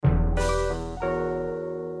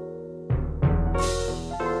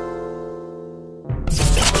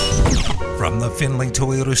From the Findlay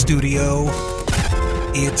Toyota studio,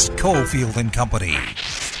 it's Cofield and Company.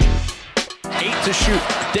 8 to shoot.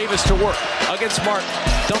 Davis to work against Martin.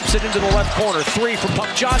 Dumps it into the left corner. 3 from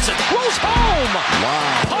Puff Johnson. Rolls home!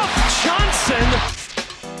 Wow. Puff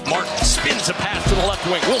Johnson. Martin spins a pass to the left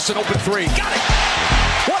wing. Wilson open 3. Got it!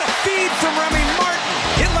 What a feed from Remy Martin.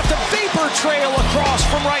 It left a vapor trail across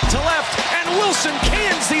from right to left. And Wilson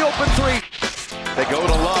cans the open 3. They go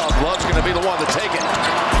to Love. Love's going to be the one to take it.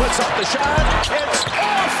 Puts up the shot. It's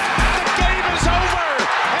off. The game is over.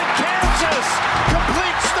 And Kansas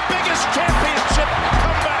completes the biggest championship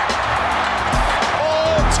comeback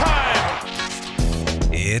all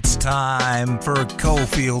time. It's time for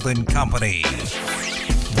Cofield and Company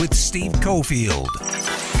with Steve Cofield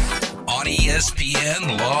on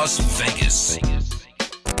ESPN Las Vegas.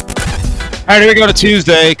 All right, here we go to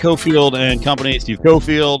Tuesday. Cofield and Company. Steve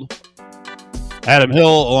Cofield. Adam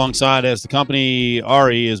Hill alongside as the company.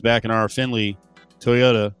 Ari is back in our Findlay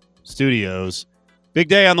Toyota studios. Big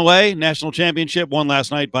day on the way. National championship won last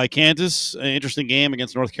night by Kansas. An interesting game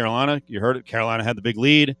against North Carolina. You heard it. Carolina had the big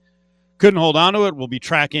lead. Couldn't hold on to it. We'll be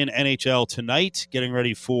tracking NHL tonight, getting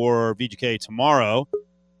ready for VGK tomorrow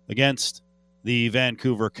against the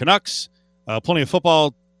Vancouver Canucks. Plenty of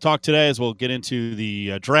football talk today as we'll get into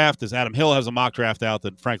the draft, as Adam Hill has a mock draft out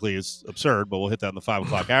that frankly is absurd, but we'll hit that in the 5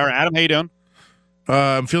 o'clock hour. Adam, how you doing?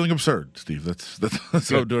 I'm feeling absurd, Steve. That's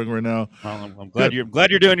what I'm doing right now. Well, I'm glad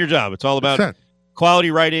you're doing your job. It's all about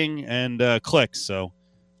quality writing and clicks. So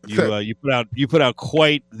you put out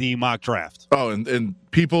quite the mock draft. Oh, and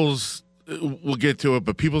people's, we'll get to it,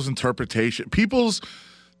 but people's interpretation,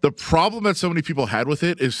 the problem that so many people had with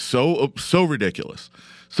it is so ridiculous.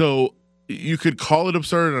 So you could call it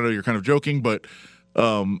absurd. I know you're kind of joking, but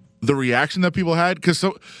the reaction that people had, because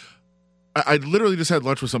I literally just had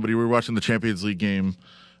lunch with somebody. We were watching the Champions League game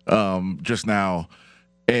just now,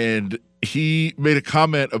 and he made a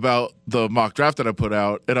comment about the mock draft that I put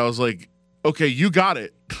out, and I was like, okay, you got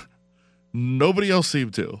it. Nobody else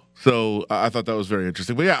seemed to. So I thought that was very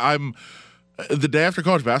interesting. But yeah, the day after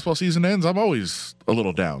college basketball season ends, I'm always a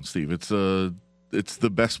little down, Steve. It's the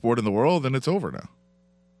best sport in the world, and it's over now.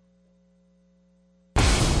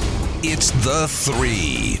 It's the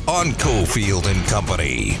 3 on Cofield and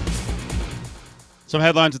Company. Some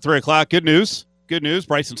headlines at 3 o'clock. Good news.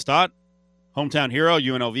 Bryson Stott, hometown hero,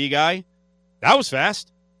 UNLV guy. That was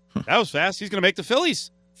fast. He's going to make the Phillies.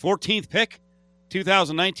 14th pick,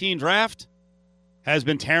 2019 draft. Has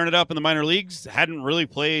been tearing it up in the minor leagues. Hadn't really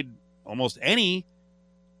played almost any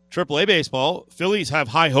AAA baseball. Phillies have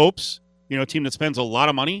high hopes. A team that spends a lot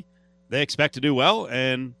of money. They expect to do well,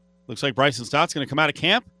 and looks like Bryson Stott's going to come out of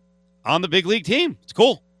camp on the big league team. It's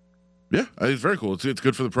cool. Yeah, it's very cool. It's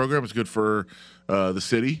good for the program. It's good for the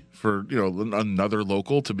city, for another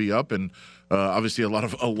local to be up, and obviously a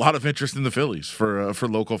lot of interest in the Phillies for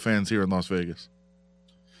local fans here in Las Vegas.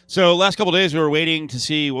 So last couple of days we were waiting to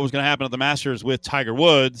see what was going to happen at the Masters with Tiger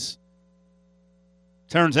Woods.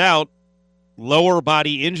 Turns out lower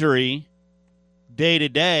body injury day to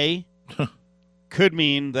day could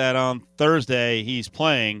mean that on Thursday he's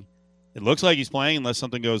playing. It looks like he's playing unless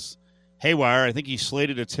something goes haywire. I think he's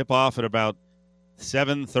slated to tip off at about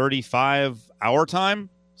 7:35 our time.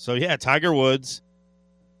 So, yeah, Tiger Woods,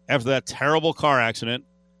 after that terrible car accident,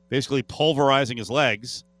 basically pulverizing his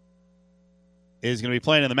legs, is going to be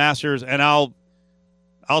playing in the Masters. And I'll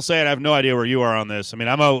say it, I have no idea where you are on this. I mean,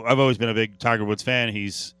 I've always been a big Tiger Woods fan.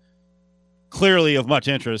 He's clearly of much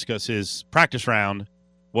interest because his practice round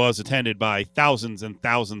was attended by thousands and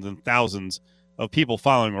thousands and thousands of people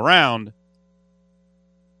following around.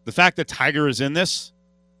 The fact that Tiger is in this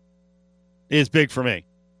is big for me.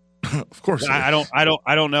 Of course, I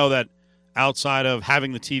don't know that outside of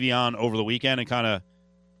having the TV on over the weekend and kind of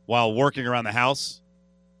while working around the house,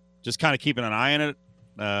 just kind of keeping an eye on it.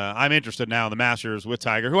 I'm interested now in the Masters with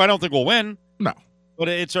Tiger, who I don't think will win. No, but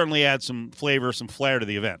it certainly adds some flavor, some flair to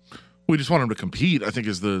the event. We just want him to compete, I think,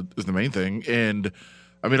 is the main thing. And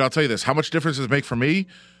I mean, I'll tell you this: how much difference does it make for me?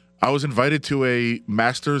 I was invited to a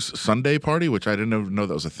Masters Sunday party, which I didn't even know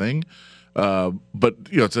that was a thing. But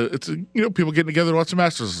it's people getting together to watch the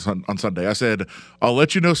Masters on Sunday. I said, I'll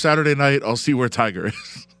let you know Saturday night. I'll see where Tiger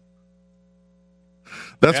is.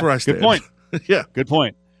 That's where I stand. Good point. Yeah, good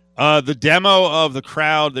point. The demo of the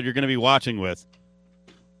crowd that you're going to be watching with.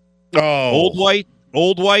 Oh,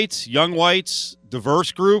 old whites, young whites,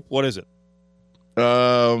 diverse group. What is it?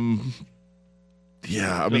 Yeah,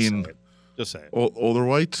 I mean. Just say it. Older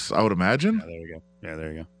whites, I would imagine. Yeah,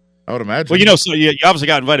 there you go. I would imagine. Well, so you obviously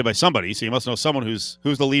got invited by somebody, so you must know someone who's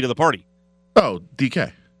the lead of the party. Oh,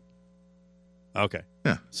 DK. Okay.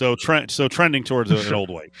 Yeah. So trending towards an old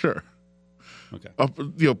white. Sure.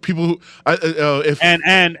 People who if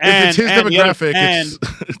it's his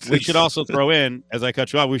demographic, we should also throw in, as I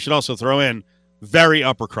cut you off, we should also throw in very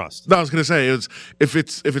upper crust. No, I was going to say if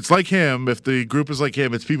it's like him, if the group is like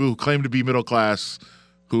him, it's people who claim to be middle class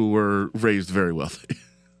who were raised very wealthy.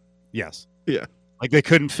 Yes. Yeah. Like they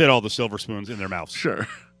couldn't fit all the silver spoons in their mouths. Sure.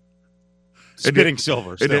 Spitting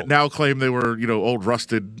silver. And it now claim they were, old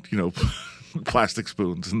rusted, plastic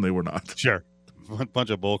spoons, and they were not. Sure. A bunch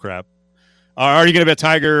of bullcrap. Are you going to bet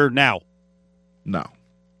Tiger now? No.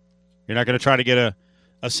 You're not going to try to get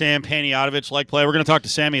a Sam Panayotovich-like play? We're going to talk to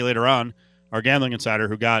Sammy later on, our gambling insider,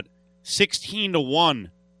 who got 16-1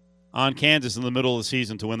 on Kansas in the middle of the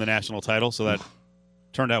season to win the national title, so that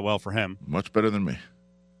turned out well for him. Much better than me.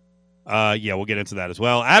 Yeah, we'll get into that as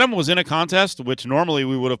well. Adam was in a contest, which normally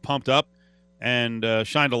we would have pumped up and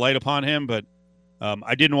shined a light upon him, but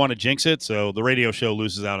I didn't want to jinx it, so the radio show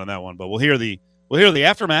loses out on that one. But we'll hear the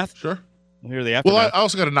aftermath. Sure. We'll hear the aftermath. Well, I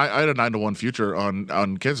also got I had a 9-1 future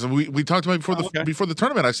on Kansas. We talked about it before the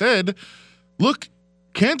tournament. I said, look,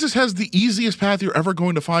 Kansas has the easiest path you're ever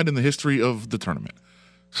going to find in the history of the tournament.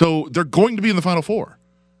 So they're going to be in the Final Four.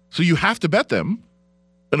 So you have to bet them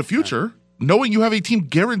in the future, knowing you have a team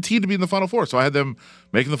guaranteed to be in the Final Four. So I had them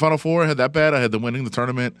making the Final Four. I had that bet. I had them winning the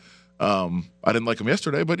tournament. I didn't like them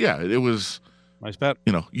yesterday, but yeah, it was nice bet.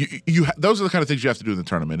 Those are the kind of things you have to do in the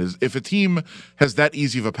tournament. Is if a team has that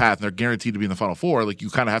easy of a path and they're guaranteed to be in the Final Four, like you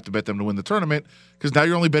kind of have to bet them to win the tournament because now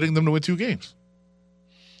you're only betting them to win 2 games.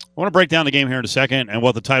 I want to break down the game here in a second and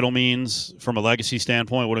what the title means from a legacy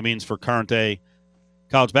standpoint, what it means for current day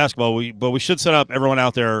college basketball. But we should set up everyone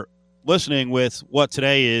out there listening with what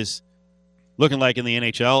today is looking like in the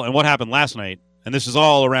NHL and what happened last night. And this is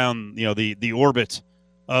all around the orbit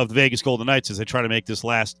of the Vegas Golden Knights as they try to make this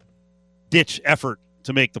last ditch effort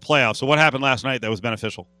to make the playoffs. So what happened last night that was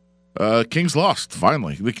beneficial? Kings lost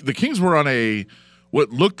finally. The Kings were on what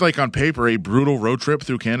looked like on paper a brutal road trip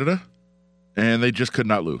through Canada. And they just could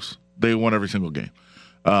not lose. They won every single game.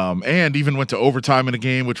 And even went to overtime in a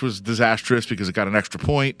game, which was disastrous because it got an extra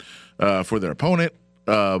point for their opponent.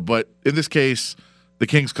 But in this case, the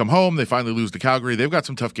Kings come home. They finally lose to Calgary. They've got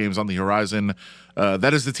some tough games on the horizon.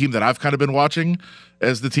 That is the team that I've kind of been watching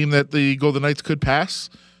as the team that the Golden Knights could pass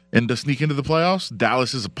and to sneak into the playoffs.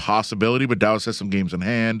 Dallas is a possibility, but Dallas has some games in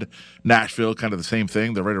hand. Nashville, kind of the same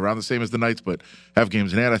thing. They're right around the same as the Knights, but have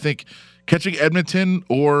games in hand. I think catching Edmonton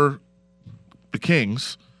or the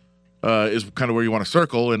Kings is kind of where you want to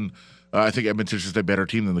circle, and I think Edmonton's just a better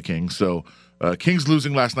team than the Kings. So Kings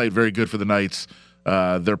losing last night, very good for the Knights.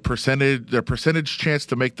 Their percentage chance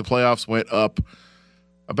to make the playoffs went up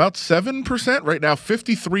about 7%. Right now,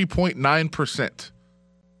 53.9%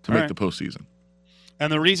 to make the postseason.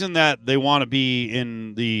 And the reason that they want to be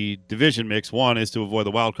in the division mix, one, is to avoid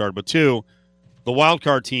the wild card, but two, the wild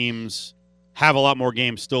card teams have a lot more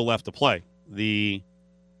games still left to play. The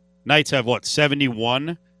Knights have,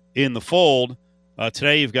 71 in the fold.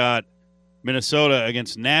 Today you've got Minnesota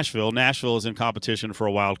against Nashville. Nashville is in competition for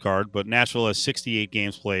a wild card, but Nashville has 68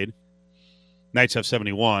 games played. Knights have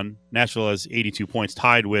 71. Nashville has 82 points,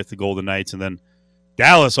 tied with the Golden Knights. And then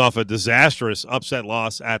Dallas, off a disastrous upset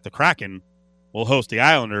loss at the Kraken, will host the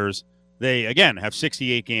Islanders. They, again, have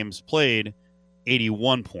 68 games played,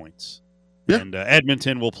 81 points. Yeah. And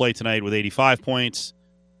Edmonton will play tonight with 85 points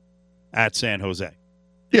at San Jose.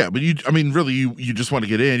 Yeah, but you just want to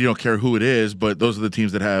get in. You don't care who it is, but those are the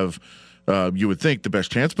teams that have, you would think, the best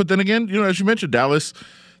chance. But then again, as you mentioned, Dallas,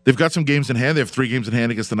 they've got some games in hand. They have 3 games in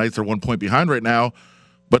hand against the Knights. They're 1 point behind right now,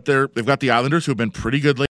 but they've got the Islanders, who have been pretty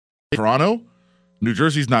good lately. Toronto, New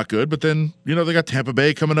Jersey's not good, but then they got Tampa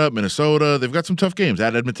Bay coming up, Minnesota. They've got some tough games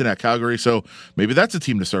at Edmonton, at Calgary. So maybe that's a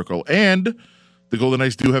team to circle. And the Golden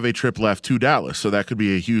Knights do have a trip left to Dallas, so that could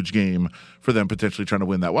be a huge game for them potentially trying to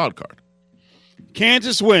win that wild card.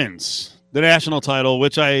 Kansas wins the national title,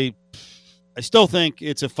 which I still think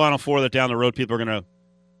it's a Final Four that down the road people are going to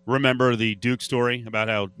remember the Duke story about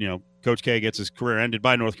how, Coach K gets his career ended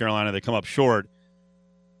by North Carolina. They come up short.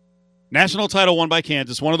 National title won by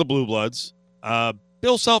Kansas, one of the Blue Bloods.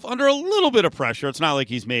 Bill Self under a little bit of pressure. It's not like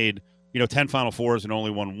he's made, 10 Final Fours and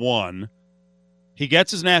only won 1. He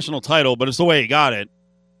gets his national title, but it's the way he got it,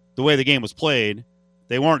 the way the game was played.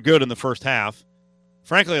 They weren't good in the first half.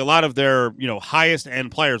 Frankly, a lot of their, highest end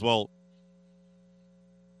players,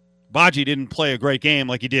 Baji didn't play a great game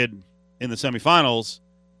like he did in the semifinals,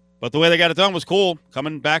 but the way they got it done was cool.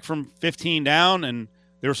 Coming back from 15 down, and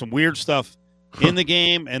there was some weird stuff in the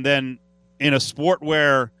game. And then in a sport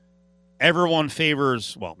where everyone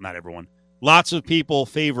favors, not everyone, lots of people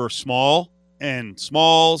favor small and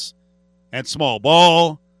smalls and small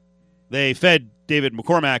ball, they fed David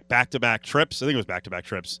McCormack back-to-back trips. I think it was back-to-back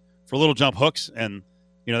trips for little jump hooks, and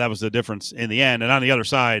that was the difference in the end. And on the other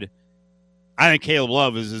side, I think Caleb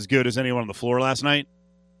Love is as good as anyone on the floor last night,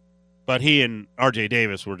 but he and R.J.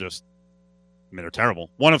 Davis were just, they're terrible.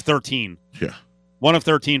 1 of 13. Yeah. 1 of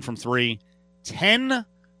 13 from 3. 10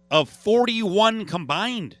 of 41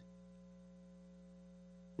 combined.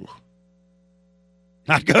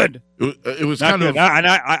 Not good. It was Not kind good. of. And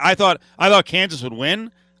I thought Kansas would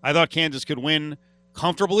win. I thought Kansas could win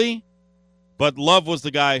comfortably, but Love was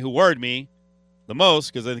the guy who worried me the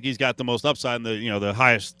most because I think he's got the most upside and the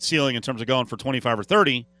highest ceiling in terms of going for 25 or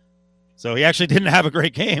 30. So he actually didn't have a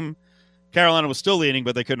great game. Carolina was still leading,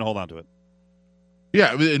 but they couldn't hold on to it.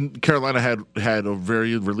 Yeah, and Carolina had a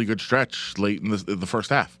really good stretch late in the first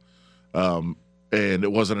half, and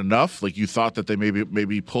it wasn't enough. Like you thought that they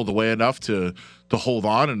maybe pulled away enough to hold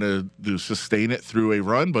on and to sustain it through a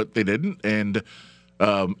run, but they didn't. And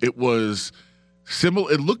it was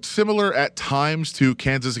similar. It looked similar at times to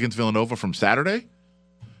Kansas against Villanova from Saturday,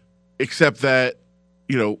 except that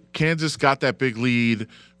Kansas got that big lead.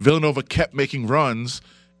 Villanova kept making runs.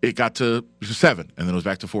 It got to 7, and then it was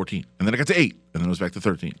back to 14, and then it got to 8, and then it was back to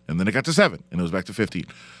 13, and then it got to 7, and it was back to 15.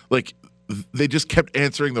 Like they just kept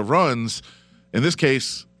answering the runs. In this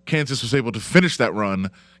case, Kansas was able to finish that run,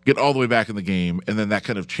 get all the way back in the game, and then that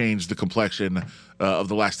kind of changed the complexion of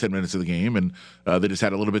the last 10 minutes of the game, and they just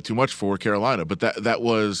had a little bit too much for Carolina. But that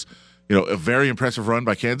was a very impressive run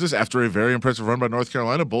by Kansas after a very impressive run by North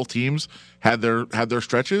Carolina. Both teams had their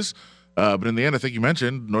stretches. But in the end, I think you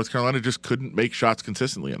mentioned North Carolina just couldn't make shots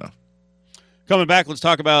consistently enough. Coming back, let's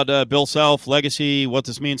talk about Bill Self, legacy, what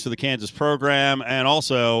this means for the Kansas program, and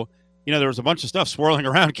also, there was a bunch of stuff swirling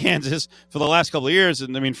around Kansas for the last couple of years,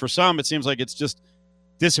 and for some, it seems like it's just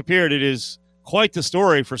disappeared. It is quite the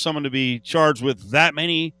story for someone to be charged with that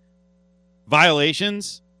many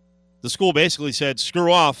violations. The school basically said,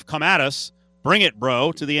 "Screw off, come at us, bring it,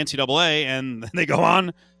 bro," to the NCAA, and they go on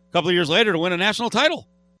a couple of years later to win a national title.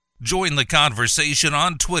 Join the conversation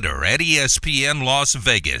on Twitter at ESPN Las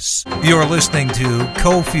Vegas. You're listening to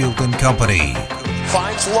Cofield and Company.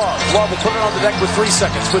 Finds Love. Love will put it on the deck with 3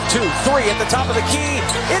 seconds. With 2, 3 at the top of the key.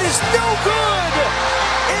 It is no good.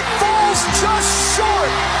 It falls just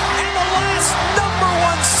short. And the last number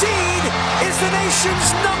 1 seed is the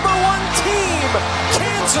nation's number 1 team.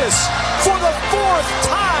 Kansas for the 4th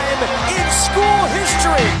time in school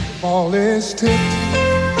history. All is tipped.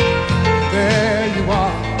 There you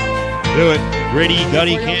are. Do it. Gritty,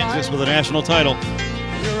 gutty Kansas with a national title.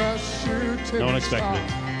 No one expected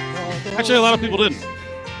it. Actually, a lot of people didn't.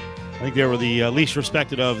 I think they were the least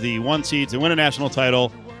respected of the 1 seeds to win a national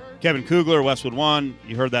title. Kevin Kugler, Westwood 1.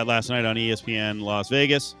 You heard that last night on ESPN Las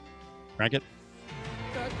Vegas. Crank it.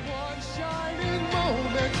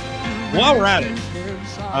 While we're at it,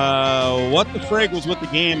 what the frig was with the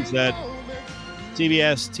games that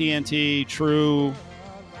CBS, TNT, True,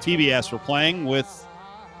 TBS were playing with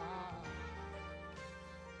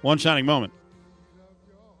One Shining Moment?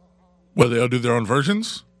 Well, they'll do their own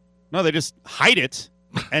versions? No, they just hide it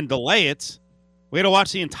and delay it. We had to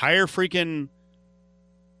watch the entire freaking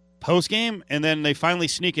postgame, and then they finally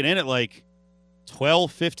sneak it in at like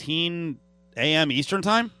 12:15 a.m. Eastern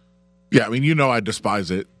time. Yeah, I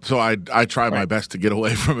despise it. So I try my best to get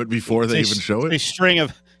away from it before they even show it. A string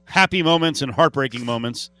of happy moments and heartbreaking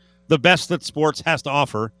moments. The best that sports has to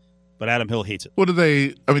offer. But Adam Hill hates it. What did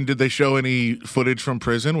they show any footage from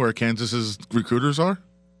prison where Kansas's recruiters are?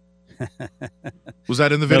 Was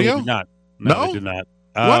that in the video? No, they did not. No? They did not.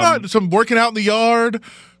 Why not? Some working out in the yard,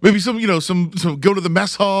 maybe some go to the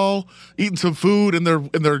mess hall, eating some food in their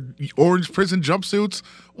orange prison jumpsuits.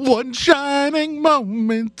 One shining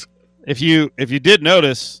moment. If you did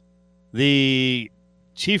notice, the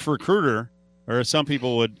chief recruiter, or as some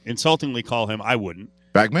people would insultingly call him, I wouldn't.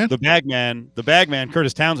 Bagman? The bagman,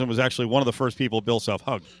 Curtis Townsend, was actually one of the first people Bill Self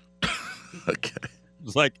hugged. Okay. It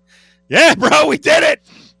was like, yeah, bro, we did it.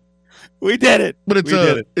 We did it. But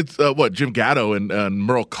it's what, Jim Gatto and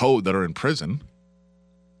Merle Code that are in prison.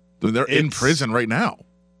 They're in prison right now.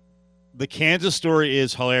 The Kansas story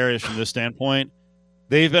is hilarious from this standpoint.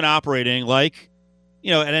 They've been operating like,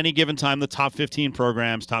 at any given time, the top 15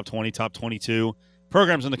 programs, top 20, top 22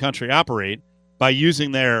 programs in the country operate by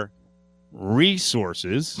using their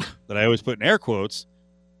resources, that I always put in air quotes,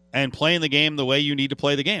 and playing the game the way you need to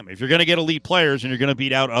play the game. If you're going to get elite players and you're going to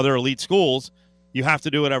beat out other elite schools, you have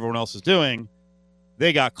to do what everyone else is doing.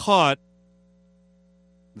 They got caught.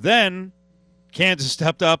 Then Kansas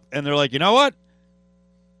stepped up and they're like, you know what?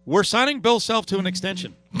 We're signing Bill Self to an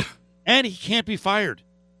extension. And he can't be fired.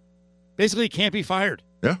 Basically, he can't be fired.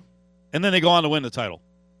 Yeah. And then they go on to win the title.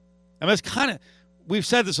 I mean, it's we've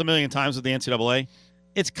said this a million times with the NCAA.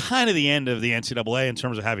 it's kind of the end of the NCAA in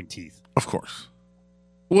terms of having teeth. Of course.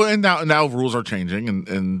 Well, and now rules are changing,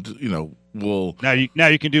 and you know, we'll Now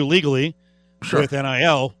you can do legally with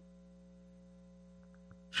NIL.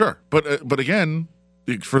 Sure, but again,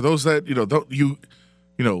 for those that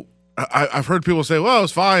I've heard people say, "Well,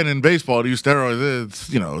 it's fine in baseball to use steroids." It's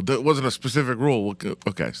that wasn't a specific rule.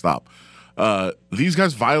 Okay, stop. These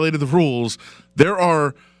guys violated the rules. There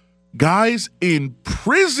are guys in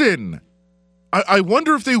prison. I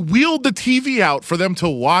wonder if they wheeled the TV out for them to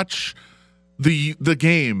watch the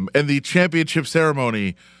game and the championship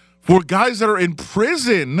ceremony for guys that are in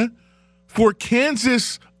prison for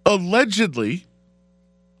Kansas allegedly,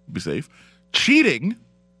 be safe, cheating.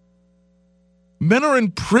 Men are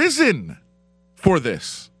in prison for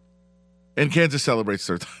this, and Kansas celebrates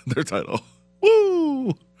their title.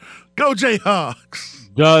 Woo! Go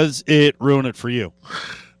Jayhawks! Does it ruin it for you?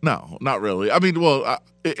 No, not really. I mean, well,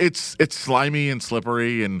 it's slimy and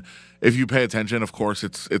slippery, and if you pay attention, of course,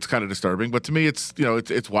 it's kind of disturbing. But to me, it's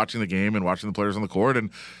watching the game and watching the players on the court. And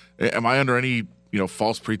am I under any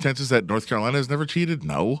false pretenses that North Carolina has never cheated?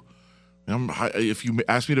 No. If you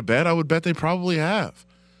asked me to bet, I would bet they probably have.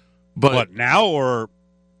 But what, now or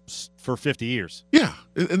for 50 years? Yeah,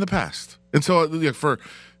 in the past. And so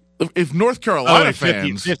if North Carolina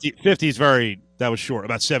fans 50 is that was short,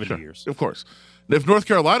 about 70 years. Of course. If North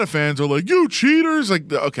Carolina fans are like, "You cheaters,"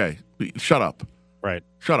 like, okay, shut up. Right.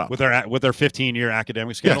 Shut up. With their 15-year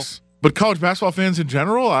academic scandal? Yes. But college basketball fans in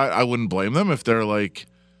general, I wouldn't blame them if they're like,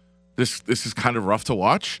 this is kind of rough to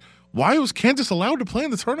watch. Why was Kansas allowed to play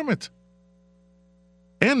in the tournament?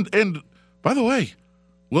 And by the way,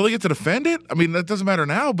 will they get to defend it? I mean, that doesn't matter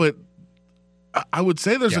now, but I would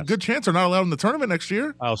say there's a good chance they're not allowed in the tournament next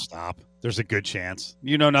year. Oh, stop. There's a good chance.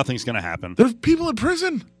 Nothing's going to happen. There's people in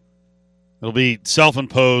prison. It'll be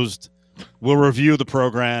self-imposed. We'll review the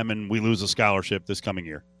program, and we lose a scholarship this coming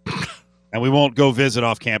year. And we won't go visit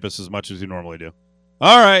off campus as much as we normally do.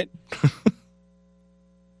 All right.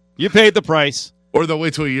 You paid the price. Or they'll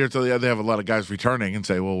wait till a year until they have a lot of guys returning and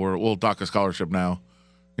say, well, we'll dock a scholarship now.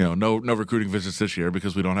 No recruiting visits this year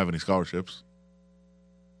because we don't have any scholarships.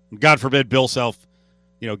 God forbid Bill Self,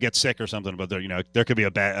 gets sick or something, but there could be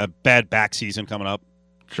a bad back season coming up.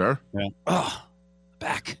 Sure. Yeah. Oh,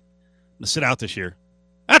 back. I'm going to sit out this year.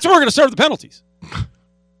 That's where we're going to serve the penalties.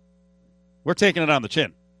 We're taking it on the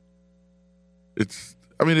chin. It's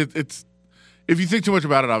if you think too much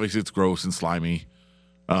about it, obviously it's gross and slimy.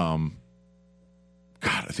 God,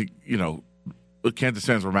 I think, Kansas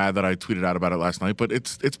fans were mad that I tweeted out about it last night, but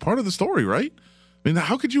it's part of the story, right? I mean,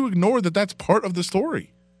 how could you ignore that that's part of the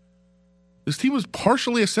story? This team was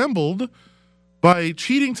partially assembled by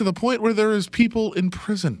cheating to the point where there is people in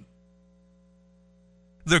prison.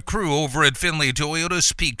 The crew over at Finley Toyota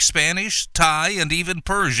speak Spanish, Thai, and even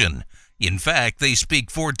Persian. In fact, they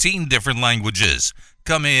speak 14 different languages.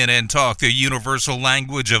 Come in and talk the universal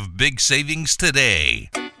language of big savings today.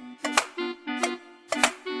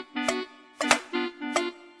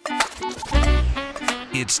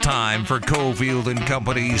 It's time for Cofield and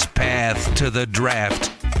Company's Path to the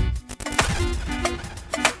Draft.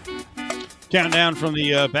 Countdown from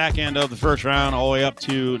the back end of the first round all the way up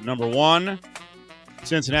to number 1.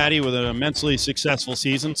 Cincinnati with an immensely successful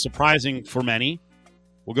season, surprising for many.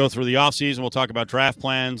 We'll go through the offseason. We'll talk about draft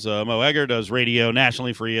plans. Mo Egger does radio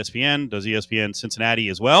nationally for ESPN, does ESPN Cincinnati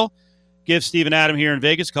as well. Give Steve and Adam here in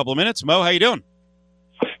Vegas a couple of minutes. Mo, how you doing?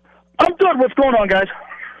 I'm good. What's going on, guys?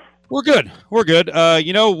 We're good. We're good.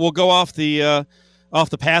 We'll go off the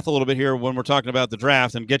path a little bit here when we're talking about the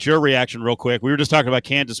draft and get your reaction real quick. We were just talking about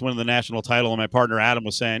Kansas winning the national title, and my partner Adam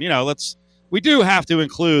was saying, we do have to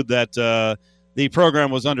include that the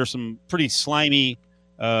program was under some pretty slimy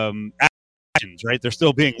actions, right? They're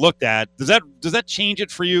still being looked at. Does that change it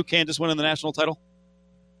for you, Kansas winning the national title?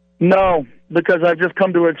 No, because I've just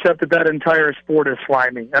come to accept that entire sport is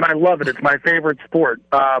slimy, and I love it. It's my favorite sport.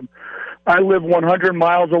 I live 100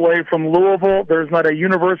 miles away from Louisville. There's not a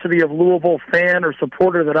University of Louisville fan or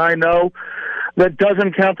supporter that I know that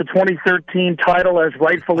doesn't count the 2013 title as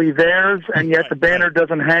rightfully theirs, and yet the banner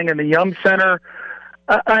doesn't hang in the Yum Center.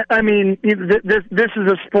 I mean, this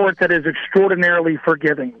is a sport that is extraordinarily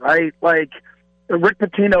forgiving, right? Like, Rick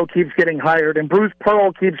Pitino keeps getting hired, and Bruce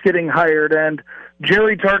Pearl keeps getting hired, and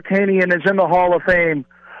Jerry Tarkanian is in the Hall of Fame.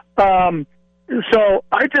 So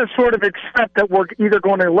I just sort of accept that we're either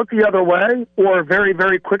going to look the other way or very,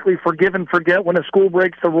 very quickly forgive and forget when a school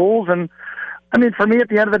breaks the rules. And, I mean, for me, at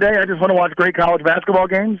the end of the day, I just want to watch great college basketball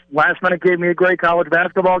games. Last minute gave me a great college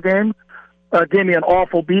basketball game. Gave me an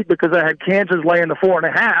awful beat because I had Kansas laying the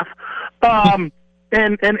 4.5.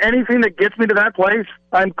 And anything that gets me to that place,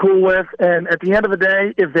 I'm cool with. And at the end of the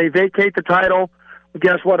day, if they vacate the title,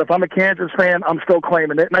 guess what? If I'm a Kansas fan, I'm still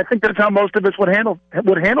claiming it. And I think that's how most of us would handle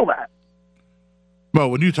that. Well,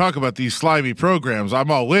 when you talk about these slimy programs, I'm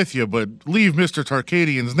all with you, but leave Mr.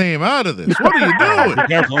 Tarkadian's name out of this. What are you doing? Be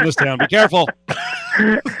careful in this town. Be careful.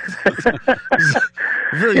 I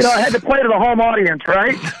had to play to the home audience,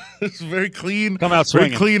 right? It's very clean. Come out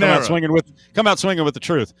swinging. Very clean come era. out swinging with the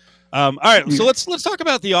truth. All right, so let's talk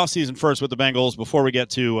about the offseason first with the Bengals before we get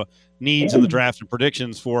to needs in the draft and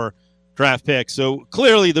predictions for draft picks. So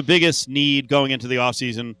clearly the biggest need going into the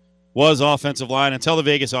offseason was offensive line. And tell the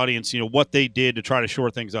Vegas audience, what they did to try to shore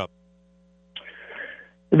things up.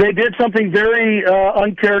 They did something very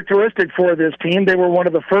uncharacteristic for this team. They were one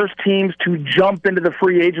of the first teams to jump into the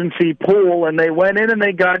free agency pool, and they went in and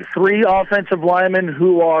they got 3 offensive linemen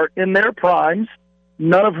who are in their primes,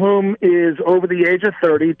 none of whom is over the age of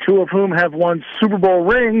 30, 2 of whom have won Super Bowl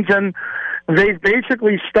rings, and they've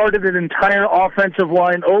basically started an entire offensive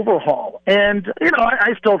line overhaul. And,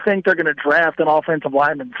 I still think they're going to draft an offensive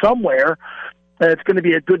lineman somewhere. It's going to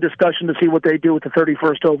be a good discussion to see what they do with the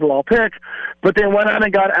 31st overall pick. But they went out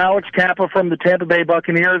and got Alex Kappa from the Tampa Bay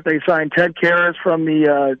Buccaneers. They signed Ted Karras from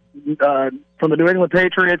the New England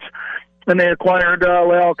Patriots. And they acquired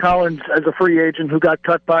La'el Collins as a free agent who got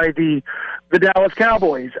cut by the Dallas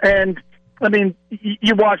Cowboys. And,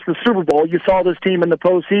 you watched the Super Bowl. You saw this team in the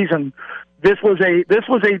postseason. This was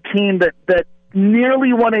a team that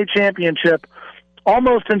nearly won a championship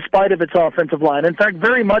almost in spite of its offensive line. In fact,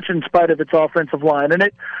 very much in spite of its offensive line. And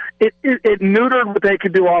it neutered what they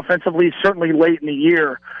could do offensively, certainly late in the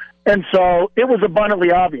year. And so it was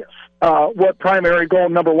abundantly obvious what primary goal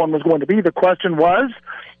number 1 was going to be. The question was,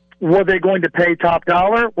 were they going to pay top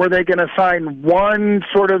dollar? Were they going to sign one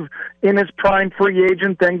sort of in his prime free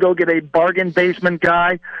agent, then go get a bargain basement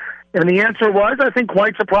guy? And the answer was, I think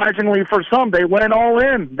quite surprisingly for some, they went all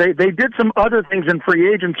in. They did some other things in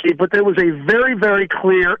free agency, but there was a very, very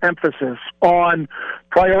clear emphasis on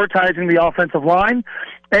prioritizing the offensive line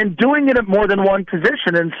and doing it at more than one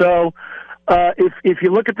position. And so if you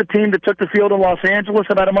look at the team that took the field in Los Angeles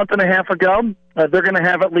about a month and a half ago, they're going to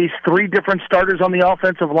have at least 3 different starters on the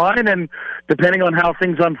offensive line, and depending on how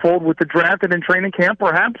things unfold with the draft and in training camp,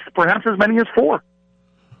 perhaps as many as 4.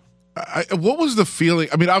 What was the feeling?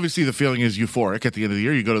 Obviously the feeling is euphoric at the end of the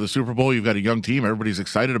year. You go to the Super Bowl, you've got a young team, everybody's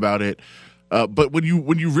excited about it. But when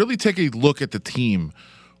you really take a look at the team,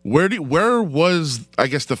 where was, I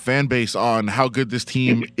guess, the fan base on how good this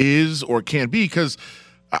team is or can be? Because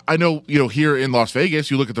I know, here in Las Vegas,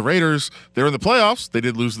 you look at the Raiders, they're in the playoffs. They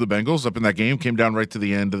did lose to the Bengals up in that game, came down right to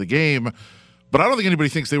the end of the game. But I don't think anybody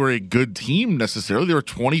thinks they were a good team necessarily. They were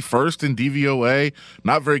 21st in DVOA,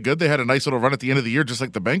 not very good. They had a nice little run at the end of the year, just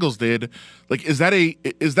like the Bengals did. Like, is that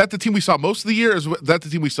the team we saw most of the year? Is that the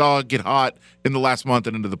team we saw get hot in the last month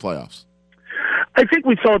and into the playoffs? I think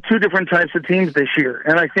we saw 2 different types of teams this year,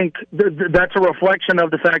 and I think that's a reflection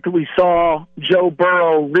of the fact that we saw Joe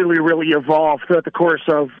Burrow really, really evolve throughout the course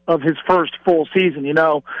of his first full season. In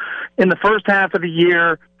the first half of the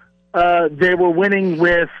year, they were winning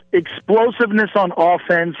with explosiveness on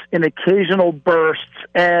offense in occasional bursts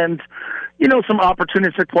and, some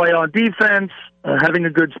opportunistic play on defense, having a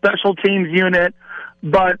good special teams unit.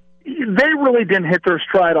 But they really didn't hit their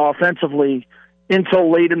stride offensively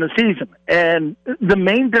until late in the season. And the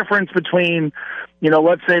main difference between,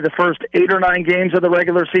 let's say the first 8 or 9 games of the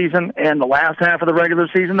regular season and the last half of the regular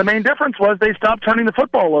season, the main difference was they stopped turning the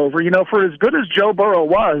football over. For as good as Joe Burrow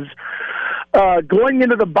was, going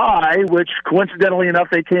into the bye, which coincidentally enough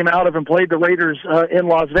they came out of and played the Raiders in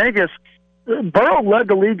Las Vegas, Burrow led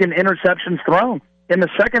the league in interceptions thrown. In the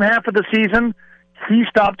second half of the season, he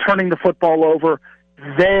stopped turning the football over.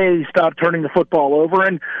 They stopped turning the football over.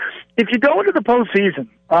 And if you go into the postseason,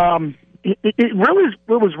 it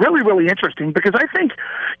was really, really interesting because I think,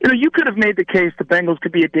 you could have made the case the Bengals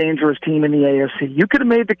could be a dangerous team in the AFC. You could have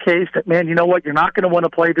made the case that, man, you know what, you're not going to want to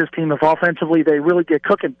play this team if offensively they really get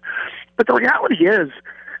cooking. But the reality is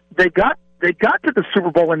they got to the Super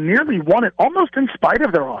Bowl and nearly won it almost in spite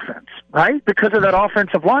of their offense, right? Because of that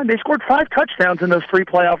offensive line. They scored 5 touchdowns in those 3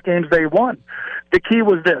 playoff games they won. The key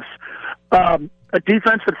was this. A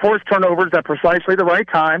defense that forced turnovers at precisely the right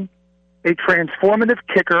time, a transformative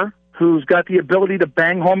kicker who's got the ability to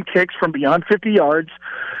bang home kicks from beyond 50 yards,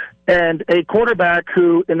 and a quarterback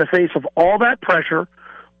who, in the face of all that pressure,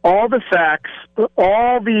 all the sacks,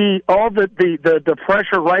 all the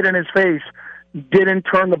pressure right in his face, didn't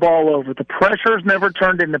turn the ball over. The pressures never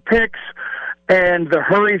turned into picks, and the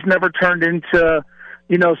hurries never turned into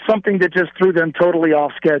something that just threw them totally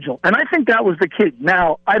off schedule. And I think that was the key.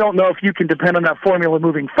 Now, I don't know if you can depend on that formula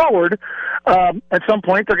moving forward. At some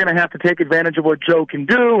point, they're going to have to take advantage of what Joe can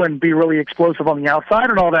do and be really explosive on the outside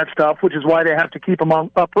and all that stuff, which is why they have to keep him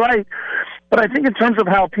upright. But I think in terms of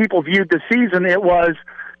how people viewed the season, it was,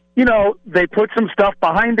 they put some stuff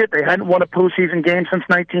behind it. They hadn't won a postseason game since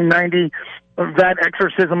 1990. That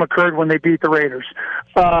exorcism occurred when they beat the Raiders.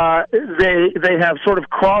 They have sort of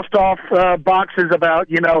crossed off boxes about,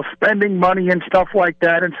 spending money and stuff like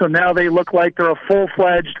that, and so now they look like they're a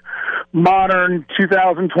full-fledged, modern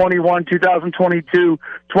 2021, 2022,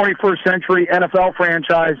 21st century NFL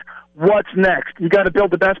franchise. What's next? You got to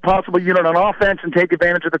build the best possible unit on offense and take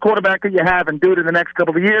advantage of the quarterback that you have and do it in the next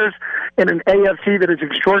couple of years in an AFC that is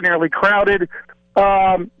extraordinarily crowded.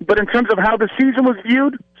 But in terms of how the season was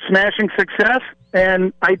viewed, smashing success,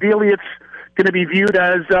 and ideally it's going to be viewed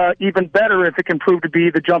as even better if it can prove to be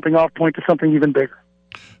the jumping off point to something even bigger.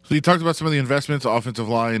 So you talked about some of the investments, offensive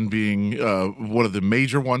line being one of the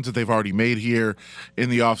major ones that they've already made here in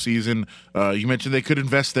the offseason. You mentioned they could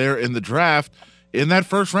invest there in the draft. In that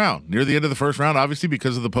first round, near the end of the first round, obviously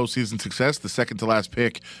because of the postseason success, the second to last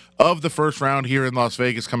pick of the first round here in Las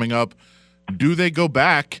Vegas coming up, do they go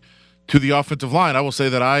back to the offensive line? I will say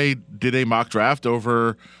that I did a mock draft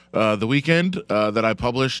over the weekend that I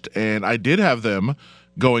published, and I did have them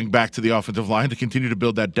going back to the offensive line to continue to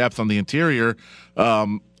build that depth on the interior.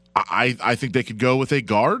 I think they could go with a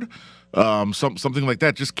guard. Something like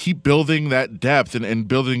that. Just keep building that depth and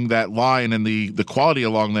building that line and the quality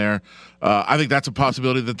along there. I think that's a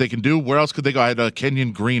possibility that they can do. Where else could they go? I had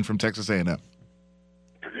Kenyon Green from Texas A&M.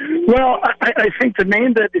 Well, I think the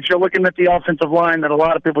name that, if you're looking at the offensive line, that a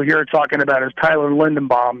lot of people here are talking about is Tyler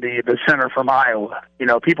Lindenbaum, the center from Iowa.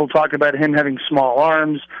 People talk about him having small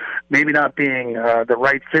arms, maybe not being the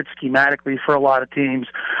right fit schematically for a lot of teams.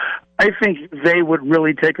 I think they would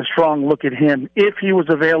really take a strong look at him if he was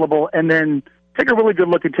available, and then take a really good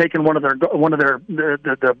look at taking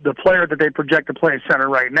the player that they project to play center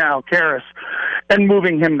right now, Karras, and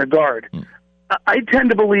moving him to guard. I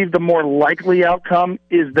tend to believe the more likely outcome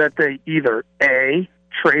is that they either A,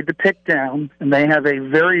 trade the pick down, and they have a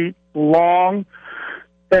very long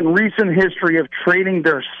and recent history of trading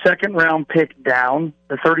their second-round pick down.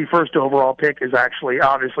 The 31st overall pick is actually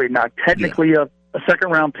obviously not technically a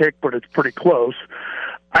second-round pick, but it's pretty close.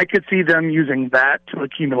 I could see them using that to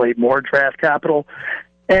accumulate more draft capital.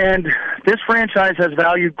 And this franchise has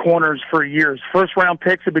valued corners for years. First-round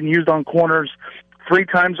picks have been used on corners 3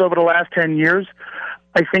 times over the last 10 years.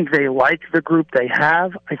 I think they like the group they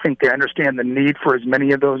have. I think they understand the need for as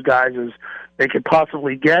many of those guys as they could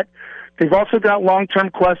possibly get. They've also got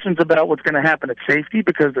long-term questions about what's going to happen at safety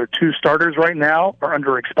because their 2 starters right now are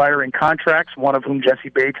under expiring contracts, one of whom, Jesse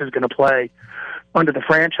Bates, is going to play under the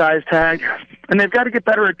franchise tag. And they've got to get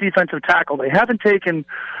better at defensive tackle. They haven't taken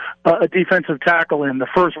a defensive tackle in the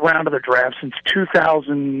first round of the draft since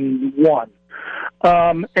 2001.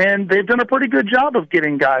 And they've done a pretty good job of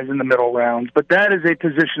getting guys in the middle rounds, but that is a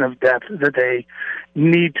position of depth that they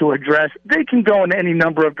need to address. They can go in any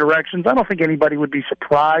number of directions. I don't think anybody would be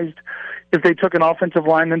surprised if they took an offensive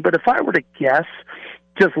lineman, but if I were to guess,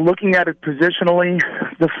 just looking at it positionally,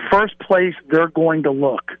 the first place they're going to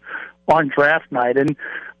look on draft night, and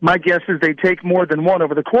my guess is they take more than one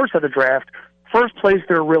over the course of the draft, first place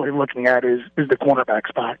they're really looking at is the cornerback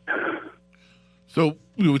spot. So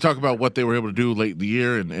we talk about what they were able to do late in the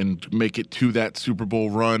year and make it to that Super Bowl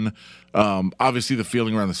run. Obviously, the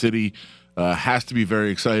feeling around the city has to be very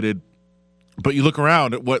excited. But you look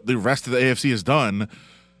around at what the rest of the AFC has done.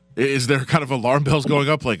 Is there kind of alarm bells going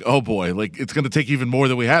up like, oh, boy, like it's going to take even more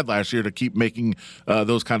than we had last year to keep making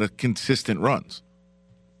those kind of consistent runs?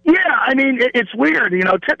 Yeah, I mean, it's weird.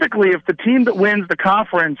 Typically if the team that wins the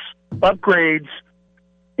conference upgrades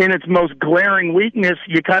in its most glaring weakness,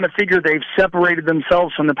 you kind of figure they've separated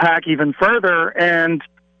themselves from the pack even further, and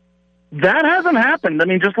that hasn't happened. I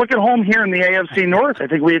mean, just look at home here in the AFC North. I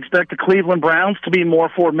think we expect the Cleveland Browns to be more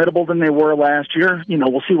formidable than they were last year.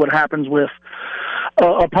 We'll see what happens with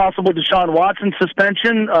a possible Deshaun Watson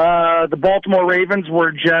suspension. The Baltimore Ravens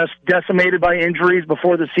were just decimated by injuries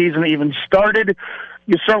before the season even started.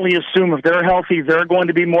 You certainly assume if they're healthy, they're going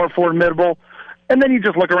to be more formidable. And then you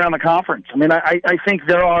just look around the conference. I mean, I think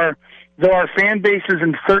there are fan bases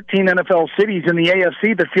in 13 NFL cities in the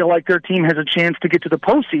AFC that feel like their team has a chance to get to the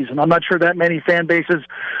postseason. I'm not sure that many fan bases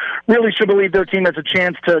really should believe their team has a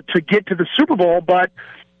chance to get to the Super Bowl. But,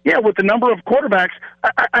 yeah, with the number of quarterbacks,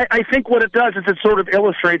 I think what it does is it sort of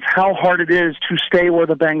illustrates how hard it is to stay where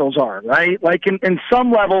the Bengals are, right? Like in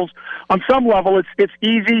some levels, on some level, it's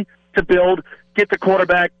easy to build, get the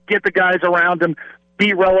quarterback, get the guys around him,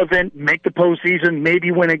 be relevant, make the postseason,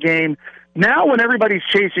 maybe win a game. Now when everybody's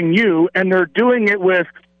chasing you and they're doing it with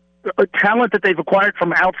a talent that they've acquired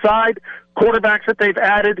from outside, quarterbacks that they've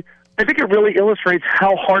added, I think it really illustrates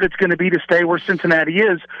how hard it's going to be to stay where Cincinnati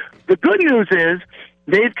is. The good news is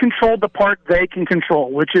they've controlled the part they can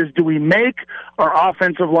control, which is, do we make our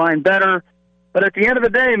offensive line better? But at the end of the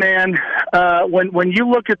day, man, when you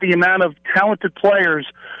look at the amount of talented players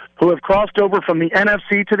who have crossed over from the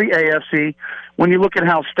NFC to the AFC, when you look at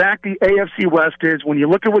how stacked the AFC West is, when you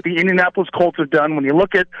look at what the Indianapolis Colts have done, when you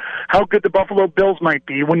look at how good the Buffalo Bills might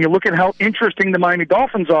be, when you look at how interesting the Miami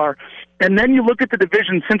Dolphins are, and then you look at the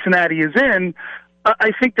division Cincinnati is in,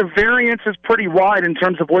 I think the variance is pretty wide in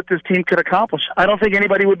terms of what this team could accomplish. I don't think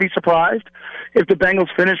anybody would be surprised if the Bengals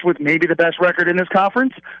finish with maybe the best record in this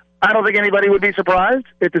conference. I don't think anybody would be surprised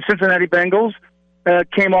if the Cincinnati Bengals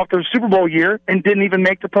came off their Super Bowl year and didn't even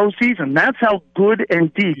make the postseason. That's how good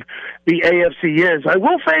and deep the AFC is. I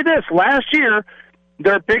will say this, last year,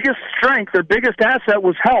 their biggest strength, their biggest asset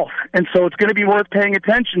was health, and so it's going to be worth paying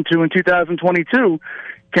attention to in 2022.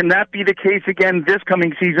 Can that be the case again this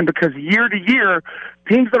coming season? Because year to year,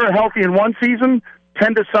 teams that are healthy in one season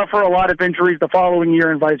tend to suffer a lot of injuries the following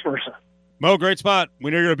year and vice versa. Mo, great spot.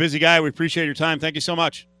 We know you're a busy guy. We appreciate your time. Thank you so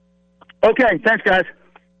much. Okay, thanks, guys.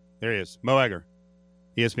 There he is, Mo Egger,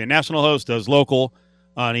 ESPN national host, does local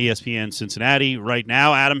on ESPN Cincinnati. Right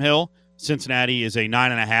now, Adam Hill, Cincinnati is a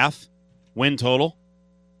 9.5 win total.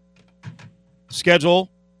 Schedule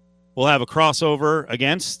will have a crossover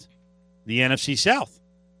against the NFC South,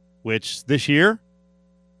 which this year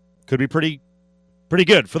could be pretty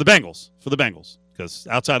good for the Bengals. Because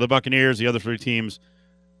outside the Buccaneers, the other three teams,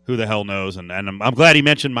 who the hell knows? And I'm glad he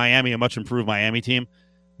mentioned Miami, a much improved Miami team.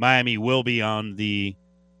 Miami will be on the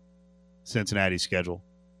Cincinnati schedule.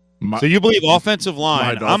 So you believe offensive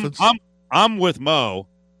line? I'm with Mo.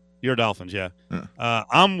 You're Dolphins, yeah.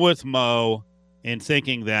 I'm with Mo in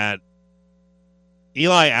thinking that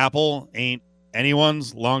Eli Apple ain't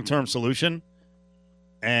anyone's long-term solution.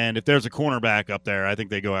 And if there's a cornerback up there, I think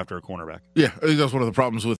they go after a cornerback. Yeah, I think that's one of the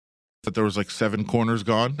problems with that there was like 7 corners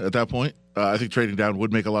gone at that point. I think trading down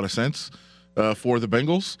would make a lot of sense for the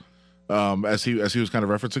Bengals, as he was kind of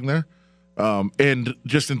referencing there. And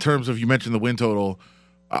just in terms of, you mentioned the win total,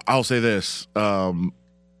 I'll say this: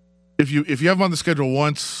 if you have them on the schedule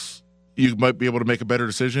once, you might be able to make a better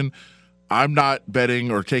decision. I'm not betting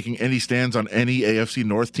or taking any stands on any AFC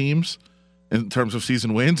North teams in terms of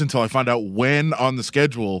season wins until I find out when on the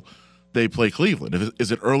schedule they play Cleveland.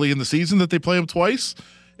 Is it early in the season that they play them twice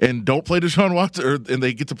and don't play Deshaun Watson, and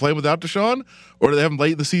they get to play without Deshaun? Or do they have them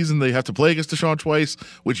late in the season, they have to play against Deshaun twice,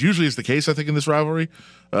 which usually is the case, I think, in this rivalry.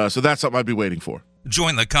 So that's something I'd be waiting for.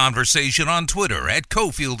 Join the conversation on Twitter at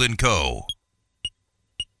Cofield & Co.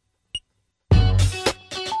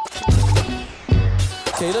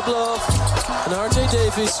 Caleb Love en RJ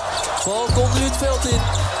Davis. Bal komt nu het veld in.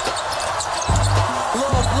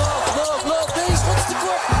 Love. Deze, wat is de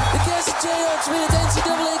klok? De Kansas Jayhawks winnen het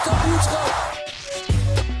NCAA-kampioenschap.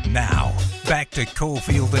 Now, back to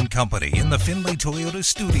Cofield & Company in the Findlay Toyota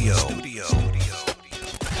studio.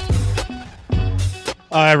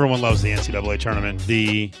 Everyone loves the NCAA tournament.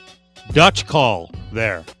 The Dutch call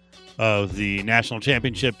there of the national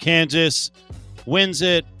championship. Kansas wins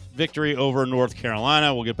it. Victory over North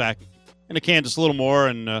Carolina. We'll get back into Kansas a little more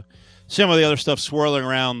and some of the other stuff swirling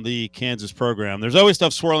around the Kansas program. There's always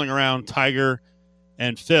stuff swirling around Tiger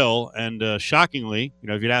and Phil. And shockingly,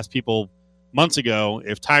 if you'd asked people months ago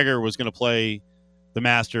if Tiger was going to play the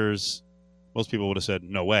Masters, most people would have said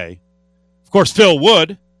no way. Of course, Phil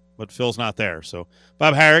would, but Phil's not there. So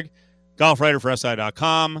Bob Harrig, golf writer for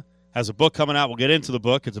SI.com, has a book coming out. We'll get into the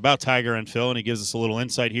book. It's about Tiger and Phil, and he gives us a little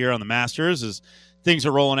insight here on the Masters as things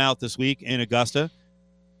are rolling out this week in Augusta.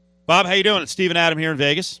 Bob, how you doing? It's Steve and Adam here in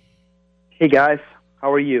Vegas. Hey, guys.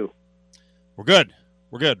 How are you? We're good.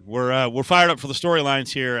 We're fired up for the storylines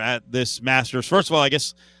here at this Masters. First of all, I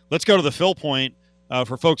guess let's go to the Phil point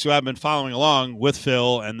for folks who haven't been following along with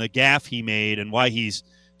Phil and the gaffe he made and why he's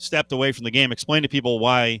stepped away from the game. Explain to people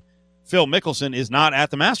why Phil Mickelson is not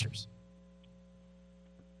at the Masters.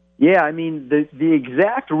 Yeah, I mean, the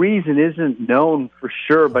exact reason isn't known for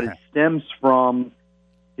sure, but it stems from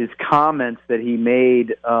his comments that he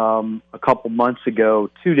made a couple months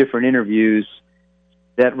ago, 2 different interviews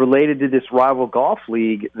that related to this rival golf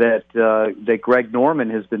league that Greg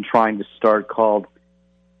Norman has been trying to start, called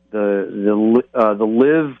the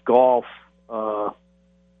Live Golf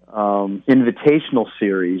Invitational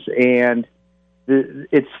Series, and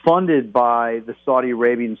it's funded by the Saudi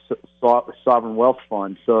Arabian Sovereign Wealth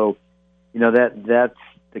Fund. So, that's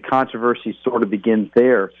the controversy sort of begins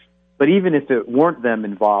there. But even if it weren't them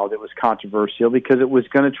involved, it was controversial because it was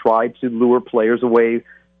going to try to lure players away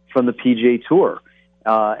from the PGA Tour.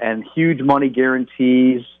 And huge money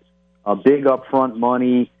guarantees, big upfront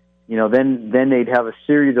money. Then they'd have a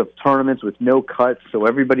series of tournaments with no cuts, so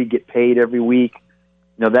everybody get paid every week.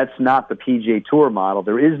 That's not the PGA Tour model.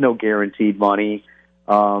 There is no guaranteed money.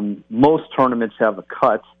 Most tournaments have a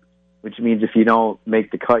cut, which means if you don't make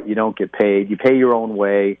the cut, you don't get paid. You pay your own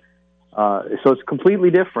way. So it's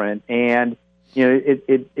completely different. And,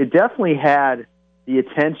 it definitely had the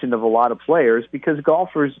attention of a lot of players because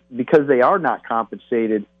golfers, because they are not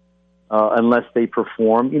compensated unless they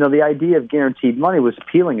perform, the idea of guaranteed money was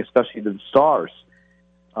appealing, especially to the stars.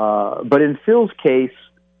 But in Phil's case,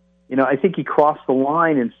 I think he crossed the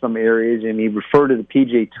line in some areas, and he referred to the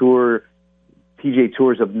PGA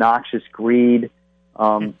Tour's obnoxious greed.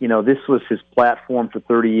 This was his platform for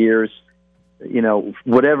 30 years.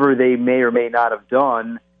 Whatever they may or may not have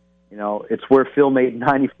done, it's where Phil made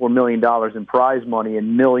 $94 million in prize money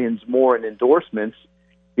and millions more in endorsements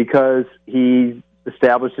because he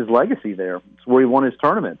established his legacy there. It's where he won his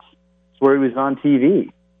tournaments. It's where he was on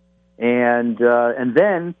TV. And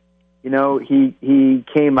then, he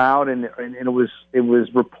came out and it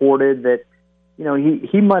was reported that,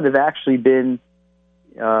 he might have actually been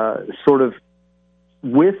sort of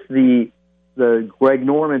with the Greg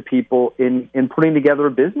Norman people in putting together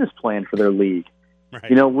a business plan for their league,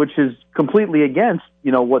 right. Which is completely against,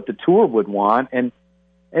 what the tour would want. And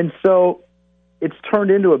so it's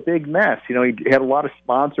turned into a big mess. He had a lot of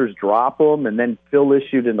sponsors drop him, and then Phil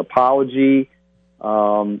issued an apology.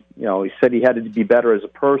 He said he had to be better as a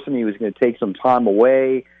person. He was going to take some time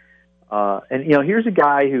away. And here's a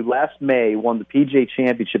guy who last May won the PGA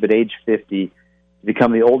Championship at age 50, to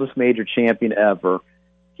become the oldest major champion ever.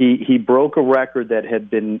 He broke a record that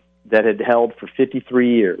had held for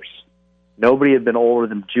 53 years. Nobody had been older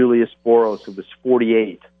than Julius Boros, who was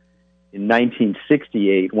 48 in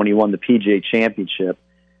 1968 when he won the PGA Championship.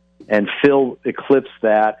 And Phil eclipsed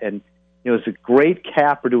that, and it was a great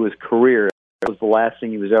capper to his career. It was the last thing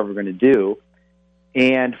he was ever going to do.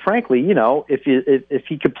 And frankly, if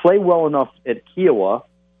he could play well enough at Kiowa,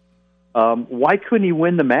 why couldn't he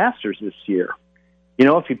win the Masters this year?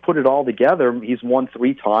 If he put it all together, he's won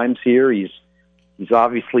 3 times here. He's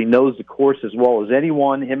obviously knows the course as well as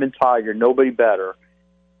anyone, him and Tiger, nobody better.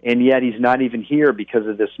 And yet he's not even here because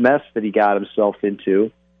of this mess that he got himself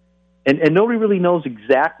into. And nobody really knows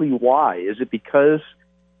exactly why. Is it because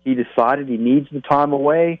he decided he needs the time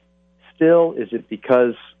away still? Is it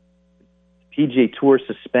because PGA Tour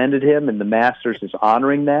suspended him and the Masters is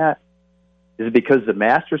honoring that? Is it because the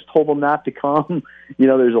Masters told him not to come?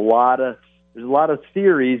 There's a lot of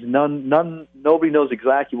theories. Nobody knows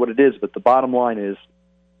exactly what it is, but the bottom line is,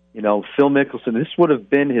 Phil Mickelson, this would have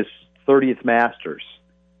been his 30th Masters,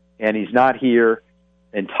 and he's not here.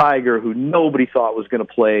 And Tiger, who nobody thought was going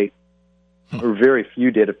to play, or very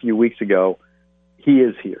few did a few weeks ago, he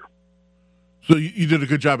is here. So you did a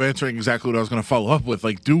good job answering exactly what I was going to follow up with.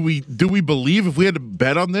 Like, do we believe, if we had to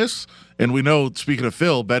bet on this, and we know, speaking of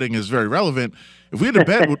Phil, betting is very relevant, if we had to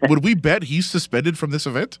bet, would we bet he's suspended from this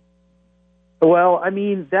event? Well,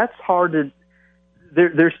 that's hard to...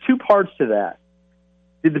 There's 2 parts to that.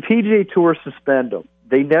 Did the PGA Tour suspend him?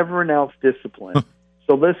 They never announced discipline.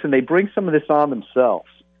 So listen, they bring some of this on themselves.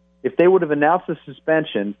 If they would have announced the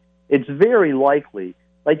suspension, it's very likely,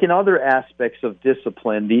 like in other aspects of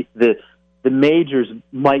discipline, the majors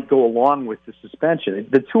might go along with the suspension.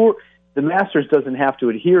 The Masters doesn't have to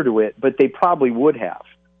adhere to it, but they probably would have.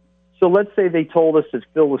 So let's say they told us that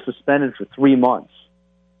Phil was suspended for 3 months.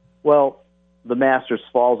 Well, the Masters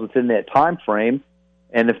falls within that time frame,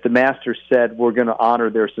 and if the Masters said we're going to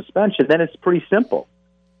honor their suspension, then it's pretty simple.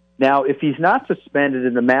 Now, if he's not suspended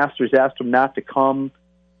and the Masters asked him not to come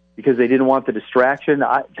because they didn't want the distraction,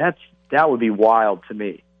 that would be wild to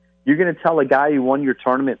me. You're going to tell a guy who won your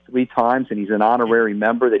tournament 3 times and he's an honorary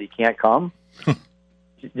member that he can't come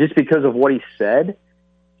just because of what he said,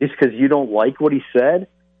 just because you don't like what he said?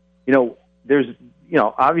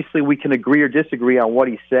 Obviously we can agree or disagree on what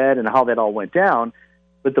he said and how that all went down,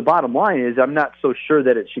 but the bottom line is I'm not so sure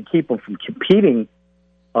that it should keep him from competing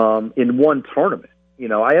in one tournament.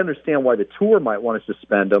 I understand why the tour might want to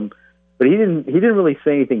suspend him, but he didn't really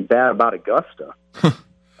say anything bad about Augusta.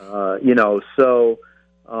 And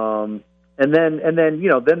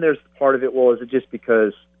then there's part of it, well, is it just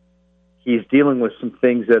because he's dealing with some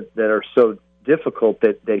things that are so difficult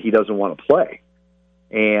that he doesn't want to play?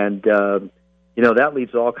 And, that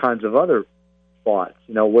leads to all kinds of other thoughts.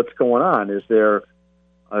 What's going on?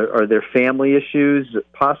 Are there family issues,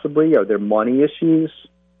 possibly? Are there money issues?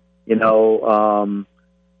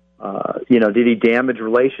 Did he damage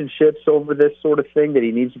relationships over this sort of thing that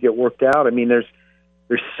he needs to get worked out? I mean, there's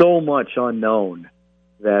so much unknown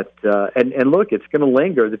that, and look, it's going to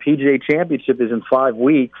linger. The PGA Championship is in 5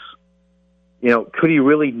 weeks. Could he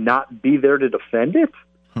really not be there to defend it?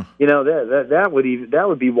 That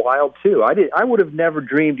would be wild too. I would have never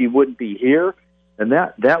dreamed he wouldn't be here, and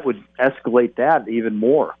that would escalate that even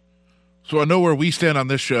more. So I know where we stand on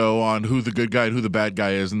this show on who the good guy and who the bad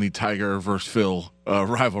guy is in the Tiger versus Phil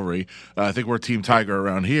rivalry. I think we're Team Tiger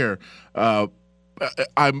around here.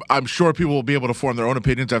 I'm sure people will be able to form their own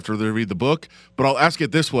opinions after they read the book, but I'll ask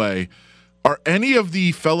it this way. Are any of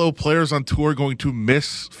the fellow players on tour going to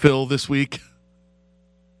miss Phil this week?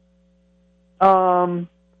 I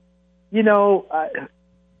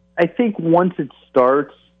think once it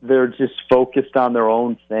starts, they're just focused on their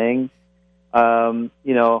own thing.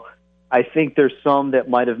 I think there's some that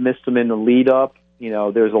might have missed him in the lead up.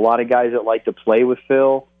 There's a lot of guys that like to play with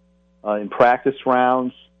Phil in practice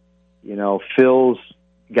rounds. Phil's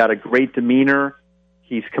got a great demeanor.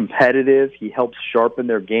 He's competitive. He helps sharpen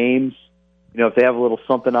their games. If they have a little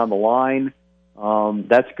something on the line,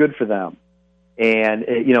 that's good for them. And,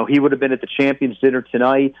 he would have been at the Champions Dinner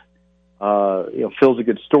tonight. Phil's a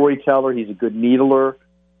good storyteller. He's a good needler.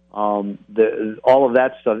 All of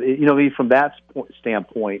that stuff, from that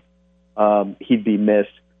standpoint, he'd be missed.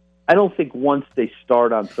 I don't think once they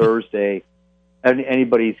start on Thursday,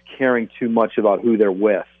 anybody's caring too much about who they're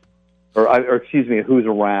with, or who's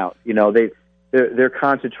around. They're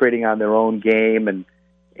concentrating on their own game,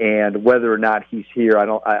 and whether or not he's here,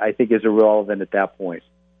 I think is irrelevant at that point.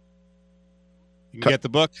 You can get the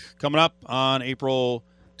book coming up on April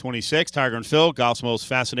 26th, Tiger and Phil, golf's most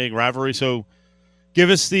fascinating rivalry. So give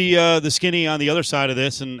us the skinny on the other side of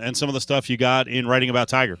this and some of the stuff you got in writing about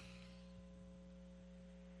Tiger.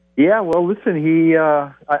 Yeah, well, listen, he.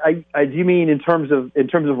 Do you mean in terms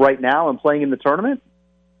of right now and playing in the tournament?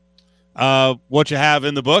 What you have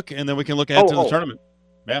in the book, and then we can look ahead to the tournament.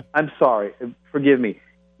 Yeah, I'm sorry, forgive me.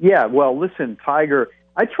 Yeah, well, listen, Tiger.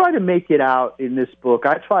 I try to make it out in this book.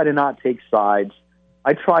 I try to not take sides.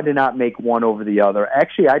 I try to not make one over the other.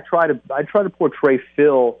 Actually, I try to portray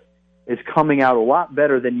Phil as coming out a lot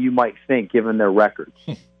better than you might think, given their records.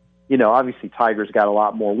 Obviously, Tiger's got a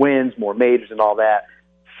lot more wins, more majors, and all that.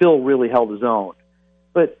 Phil really held his own.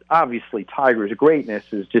 But obviously, Tiger's greatness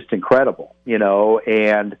is just incredible,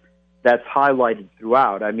 and that's highlighted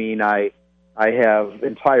throughout. I mean, I have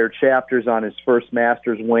entire chapters on his first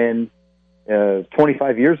Masters win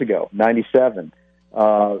 25 years ago, 97,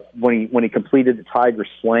 when he completed the Tiger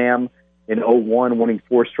Slam in 01, winning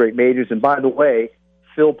 4 straight majors. And by the way,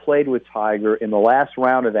 Phil played with Tiger in the last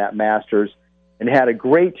round of that Masters and had a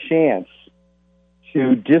great chance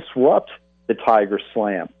to disrupt the Tiger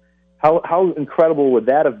Slam. How incredible would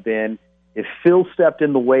that have been if Phil stepped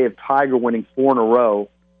in the way of Tiger winning 4 in a row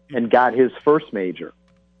and got his first major?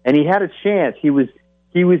 And he had a chance. He was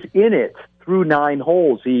in it through 9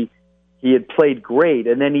 holes. He had played great,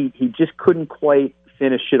 and then he just couldn't quite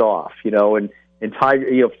finish it off, and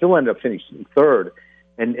Tiger, Phil ended up finishing third,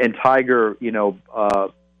 and Tiger, he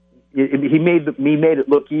made it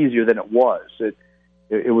look easier than it was.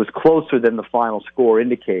 It was closer than the final score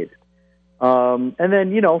indicated. And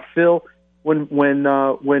then, Phil, when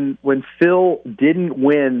Phil didn't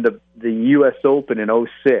win the U.S. Open in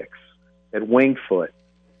 06 at Winged Foot,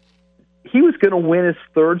 he was going to win his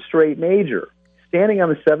 3rd straight major. Standing on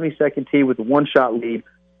the 72nd tee with a 1-shot lead,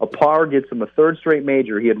 a par gets him a 3rd straight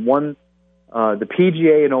major. He had won the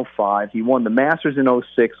PGA in 05. He won the Masters in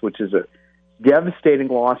 06, which is a devastating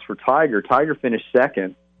loss for Tiger. Tiger finished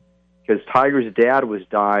 2nd because Tiger's dad was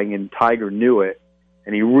dying, and Tiger knew it.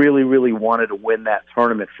 And he really, really wanted to win that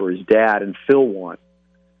tournament for his dad, and Phil won.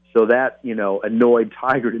 So that, annoyed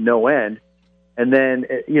Tiger to no end. And then,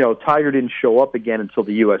 Tiger didn't show up again until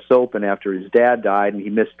the U.S. Open after his dad died, and he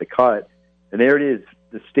missed the cut. And there it is.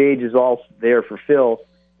 The stage is all there for Phil,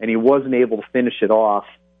 and he wasn't able to finish it off.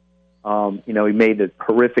 He made a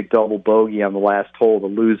horrific double bogey on the last hole to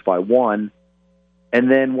lose by 1.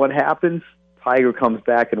 And then what happens? Tiger comes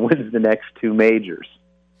back and wins the next 2 majors.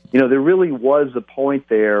 There really was a point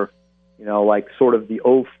there, like sort of the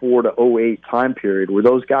 04 to 08 time period where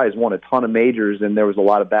those guys won a ton of majors and there was a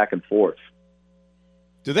lot of back and forth.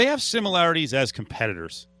 Do they have similarities as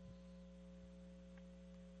competitors?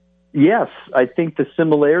 Yes, I think the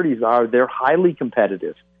similarities are they're highly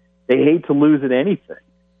competitive. They hate to lose at anything,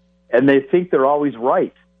 and they think they're always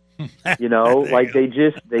right. Like they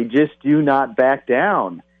just do not back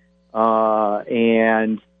down.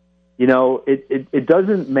 And it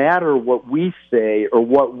doesn't matter what we say or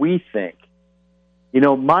what we think.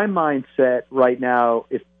 My mindset right now,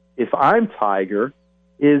 if I'm Tiger,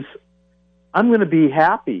 is I'm going to be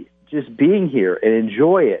happy just being here and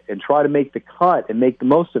enjoy it and try to make the cut and make the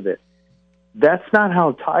most of it. That's not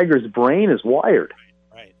how Tiger's brain is wired,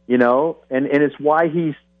 right? And it's why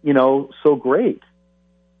he's, so great.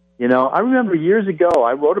 I remember years ago,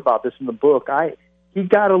 I wrote about this in the book. He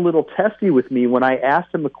got a little testy with me when I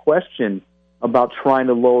asked him a question about trying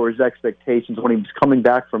to lower his expectations when he was coming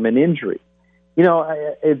back from an injury.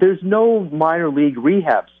 There's no minor league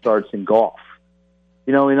rehab starts in golf.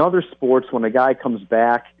 In other sports, when a guy comes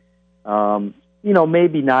back,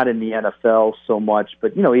 maybe not in the NFL so much,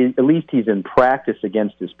 but, at least he's in practice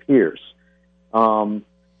against his peers.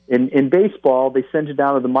 In baseball, they send you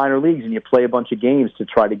down to the minor leagues and you play a bunch of games to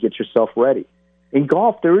try to get yourself ready. In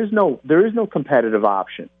golf, there is no competitive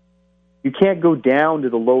option. You can't go down to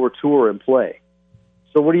the lower tour and play.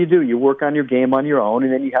 So what do? You work on your game on your own,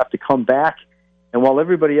 and then you have to come back. And while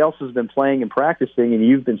everybody else has been playing and practicing and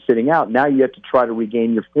you've been sitting out, now you have to try to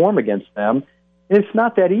regain your form against them. And it's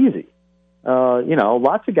not that easy.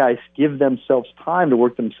 Lots of guys give themselves time to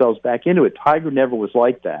work themselves back into it. Tiger never was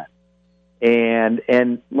like that. And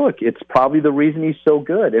look, it's probably the reason he's so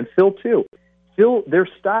good. And Phil, too. Phil, their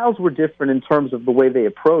styles were different in terms of the way they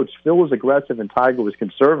approached. Phil was aggressive and Tiger was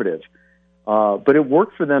conservative. But it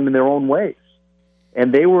worked for them in their own ways.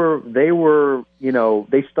 And they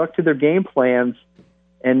stuck to their game plans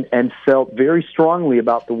and felt very strongly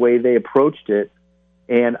about the way they approached it.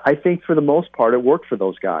 And I think for the most part, it worked for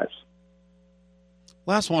those guys.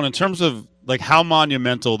 Last one, in terms of like how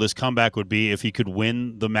monumental this comeback would be if he could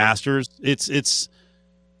win the Masters, it's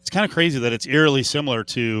kind of crazy that it's eerily similar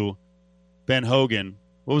to Ben Hogan.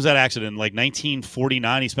 What was that accident? Like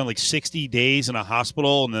 1949, he spent like 60 days in a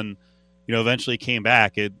hospital and then, eventually came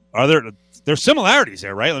back. There's similarities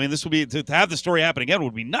there, right? I mean, this would be to have the story happen again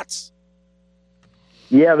would be nuts.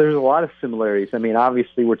 Yeah, there's a lot of similarities. I mean,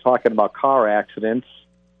 obviously, we're talking about car accidents,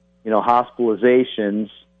 hospitalizations.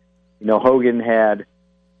 Hogan had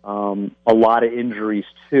a lot of injuries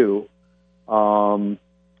too,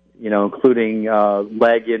 including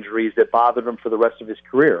leg injuries that bothered him for the rest of his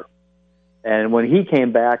career. And when he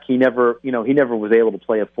came back, he never was able to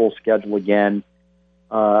play a full schedule again.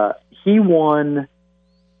 He won,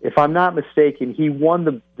 if I'm not mistaken, he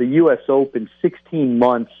won the U.S. Open 16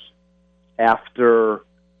 months after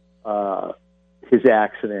his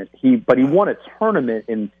accident. But he won a tournament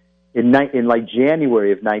in like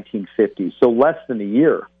January of 1950, so less than a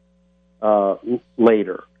year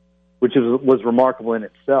later, which was remarkable in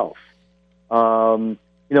itself.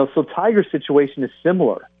 So Tiger's situation is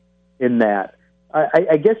similar in that.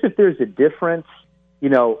 I guess if there's a difference,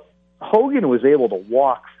 Hogan was able to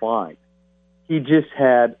walk fine. He just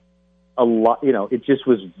had a lot, it just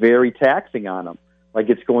was very taxing on him, like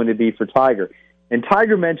it's going to be for Tiger. And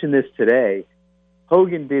Tiger mentioned this today.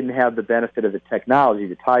 Hogan didn't have the benefit of the technology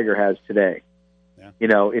that Tiger has today,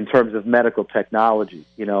 in terms of medical technology,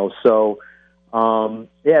 So,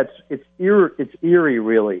 it's eerie,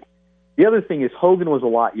 really. The other thing is Hogan was a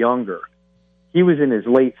lot younger. He was in his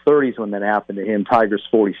late 30s when that happened to him. Tiger's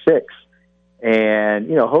 46. And,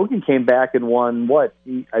 Hogan came back and won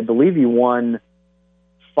I believe he won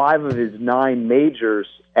 5 of his 9 majors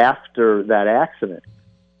after that accident.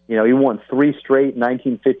 He won 3 straight in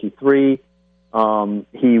 1953.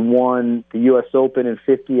 He won the U.S. Open in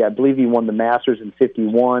 50. I believe he won the Masters in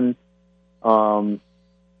 51.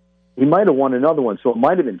 He might have won another one. So it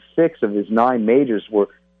might have been 6 of his 9 majors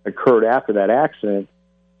occurred after that accident,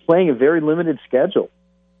 playing a very limited schedule.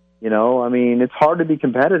 It's hard to be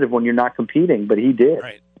competitive when you're not competing, but he did.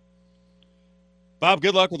 Right. Bob,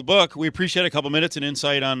 good luck with the book. We appreciate a couple minutes and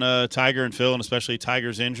insight on Tiger and Phil, and especially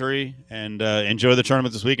Tiger's injury. And enjoy the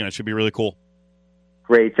tournament this weekend. It should be really cool.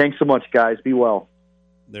 Great. Thanks so much, guys. Be well.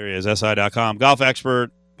 There he is, SI.com. Golf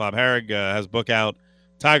expert Bob Harig has a book out,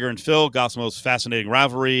 Tiger and Phil, Golf's Most Fascinating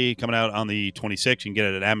Rivalry, coming out on the 26th. You can get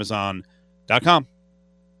it at Amazon.com.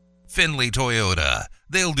 Findlay Toyota.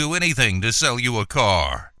 They'll do anything to sell you a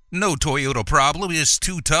car. No Toyota problem is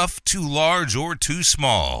too tough, too large, or too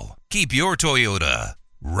small. Keep your Toyota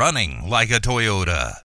running like a Toyota.